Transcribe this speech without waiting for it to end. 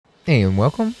Hey and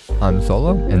welcome, I'm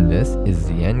Solo and this is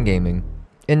ZN Gaming.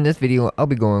 In this video, I'll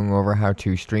be going over how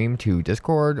to stream to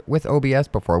Discord with OBS.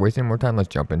 Before wasting more time, let's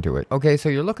jump into it. Okay, so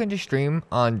you're looking to stream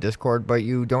on Discord, but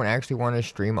you don't actually want to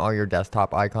stream all your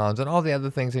desktop icons and all the other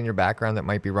things in your background that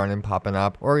might be running, popping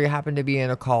up, or you happen to be in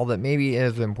a call that maybe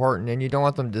is important and you don't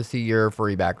want them to see your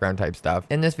free background type stuff.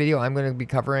 In this video, I'm going to be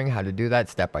covering how to do that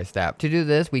step by step. To do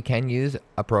this, we can use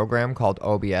a program called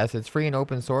OBS. It's free and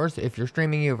open source. If you're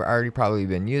streaming, you've already probably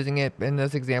been using it. In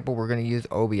this example, we're going to use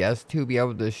OBS to be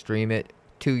able to stream it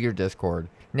to your Discord.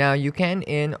 Now you can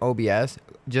in OBS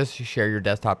just share your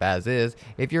desktop as is.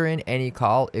 If you're in any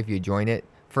call, if you join it,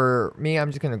 for me,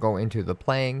 I'm just going to go into the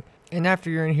playing, and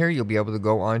after you're in here, you'll be able to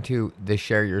go onto the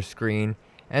share your screen.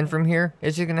 And from here,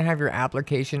 it's just going to have your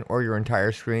application or your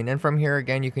entire screen. And from here,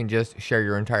 again, you can just share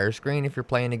your entire screen if you're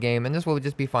playing a game. And this will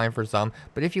just be fine for some.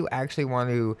 But if you actually want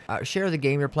to share the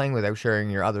game you're playing without sharing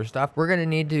your other stuff, we're going to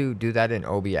need to do that in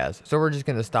OBS. So we're just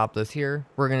going to stop this here.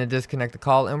 We're going to disconnect the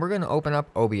call and we're going to open up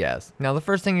OBS. Now, the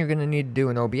first thing you're going to need to do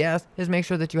in OBS is make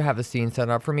sure that you have a scene set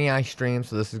up. For me, I stream,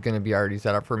 so this is going to be already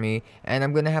set up for me. And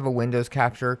I'm going to have a Windows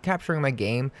capture capturing my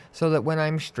game so that when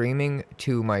I'm streaming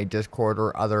to my Discord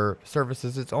or other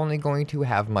services, it's only going to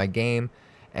have my game,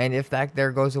 and if that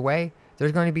there goes away,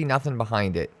 there's going to be nothing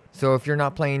behind it. So if you're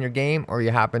not playing your game or you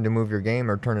happen to move your game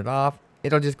or turn it off,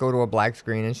 it'll just go to a black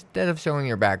screen instead of showing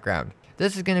your background.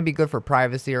 This is going to be good for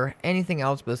privacy or anything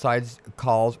else besides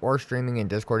calls or streaming in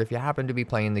Discord if you happen to be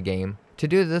playing the game. To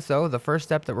do this though, the first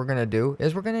step that we're going to do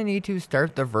is we're going to need to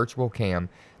start the virtual cam.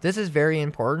 This is very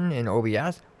important in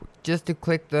OBS, just to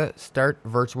click the start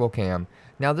virtual cam.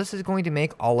 Now this is going to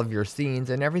make all of your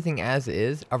scenes and everything as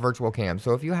is a virtual cam.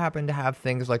 So if you happen to have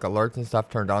things like alerts and stuff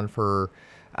turned on for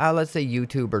let's say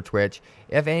YouTube or Twitch,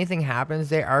 if anything happens,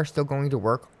 they are still going to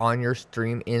work on your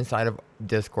stream inside of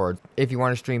Discord. If you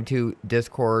want to stream to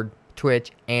Discord,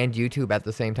 Twitch, and YouTube at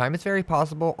the same time, it's very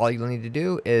possible. All you'll need to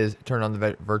do is turn on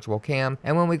the virtual cam,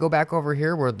 and when we go back over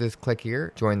here, we'll just click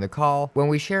here, join the call. When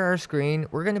we share our screen,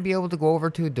 we're going to be able to go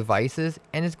over to devices,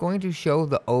 and it's going to show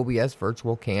the OBS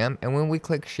virtual cam, and when we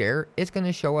click share, it's going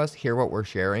to show us here what we're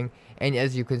sharing. And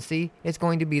as you can see, it's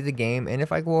going to be the game. And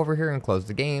if I go over here and close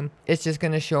the game, it's just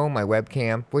going to show my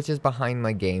webcam, which is behind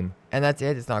my game. And that's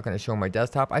it. It's not going to show my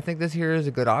desktop. I think this here is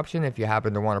a good option if you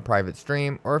happen to want a private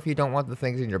stream, or if you don't want the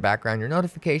things in your background, your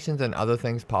notifications and other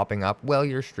things popping up while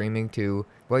you're streaming to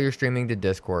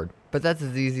Discord. But that's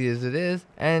as easy as it is,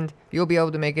 and you'll be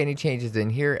able to make any changes in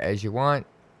here as you want.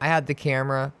 I had the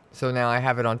camera, so now I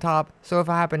have it on top. So if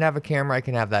I happen to have a camera, I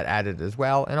can have that added as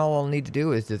well. And all I'll need to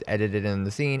do is just edit it in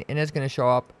the scene, and it's going to show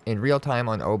up in real time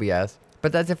on OBS.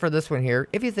 But that's it for this one here.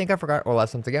 If you think I forgot or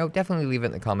left something out, definitely leave it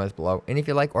in the comments below. And if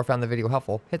you like or found the video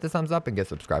helpful, hit the thumbs up and get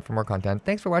subscribed for more content.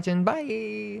 Thanks for watching.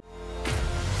 Bye!